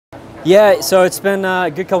Yeah, so it's been a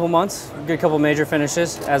good couple months, a good couple major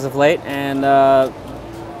finishes as of late, and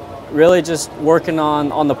really just working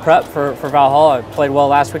on the prep for Valhalla. I played well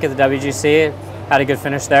last week at the WGC, had a good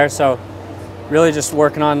finish there, so really just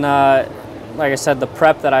working on, like I said, the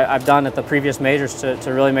prep that I've done at the previous majors to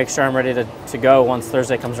really make sure I'm ready to go once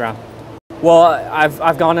Thursday comes around. Well,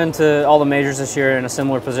 I've gone into all the majors this year in a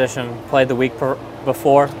similar position. Played the week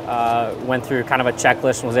before, went through kind of a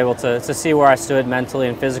checklist and was able to see where I stood mentally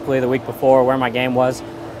and physically the week before, where my game was,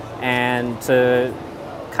 and to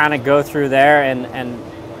kind of go through there and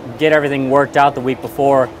get everything worked out the week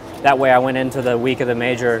before. That way I went into the week of the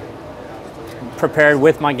major prepared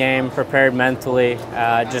with my game, prepared mentally,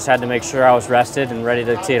 just had to make sure I was rested and ready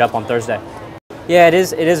to tee it up on Thursday. Yeah, it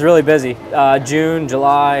is really busy. June,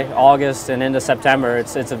 July, August, and into September,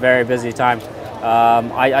 it's a very busy time.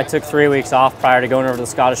 I took 3 weeks off prior to going over to the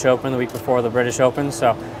Scottish Open the week before the British Open,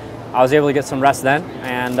 so I was able to get some rest then,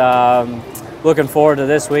 and looking forward to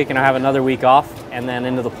this week, and I have another week off and then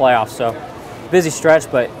into the playoffs. So busy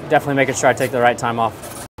stretch, but definitely making sure I take the right time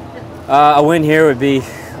off. A win here would be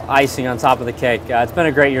icing on top of the cake. It's been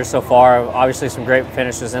a great year so far. Obviously some great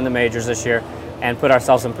finishes in the majors this year, and put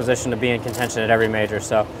ourselves in position to be in contention at every major.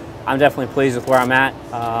 So I'm definitely pleased with where I'm at.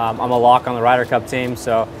 I'm a lock on the Ryder Cup team,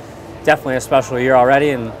 so definitely a special year already,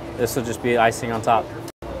 and this will just be icing on top.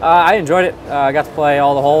 I enjoyed it. I got to play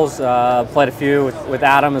all the holes, played a few with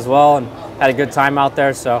Adam as well, and had a good time out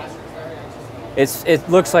there. So it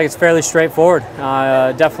looks like it's fairly straightforward.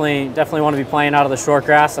 Definitely want to be playing out of the short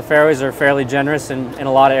grass. The fairways are fairly generous in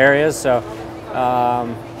a lot of areas, so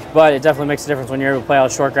but it definitely makes a difference when you're able to play out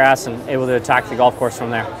of short grass and able to attack the golf course from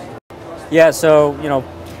there. Yeah, so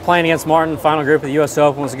playing against Martin, final group of the U.S.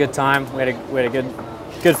 Open was a good time. We had a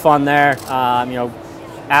good fun there.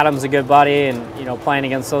 Adam's a good buddy, and playing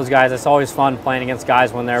against those guys, it's always fun playing against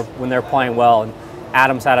guys when they're playing well. And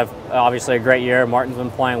Adam's had obviously a great year. Martin's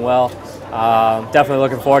been playing well. Definitely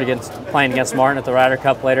looking forward to playing against Martin at the Ryder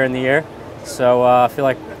Cup later in the year. So I feel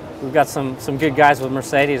like we've got some good guys with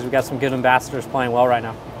Mercedes. We've got some good ambassadors playing well right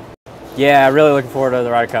now. Yeah, really looking forward to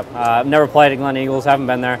the Ryder Cup. I've never played at Glen Eagles, haven't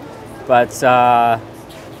been there, but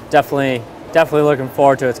definitely looking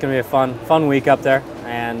forward to it. It's going to be a fun week up there,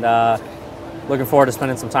 and looking forward to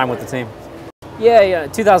spending some time with the team. Yeah,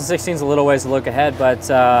 2016 is a little ways to look ahead, but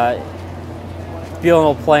being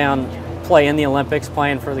able to play in the Olympics,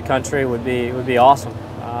 playing for the country would be awesome.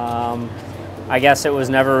 I guess it was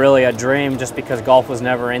never really a dream just because golf was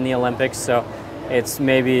never in the Olympics, so it's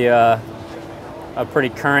maybe a pretty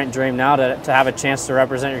current dream now to have a chance to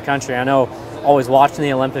represent your country. I know always watching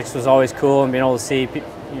the Olympics was always cool, and being able to see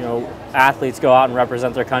athletes go out and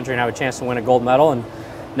represent their country and have a chance to win a gold medal, and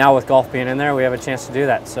now with golf being in there, we have a chance to do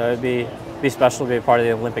that. So it'd be special to be a part of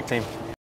the Olympic team.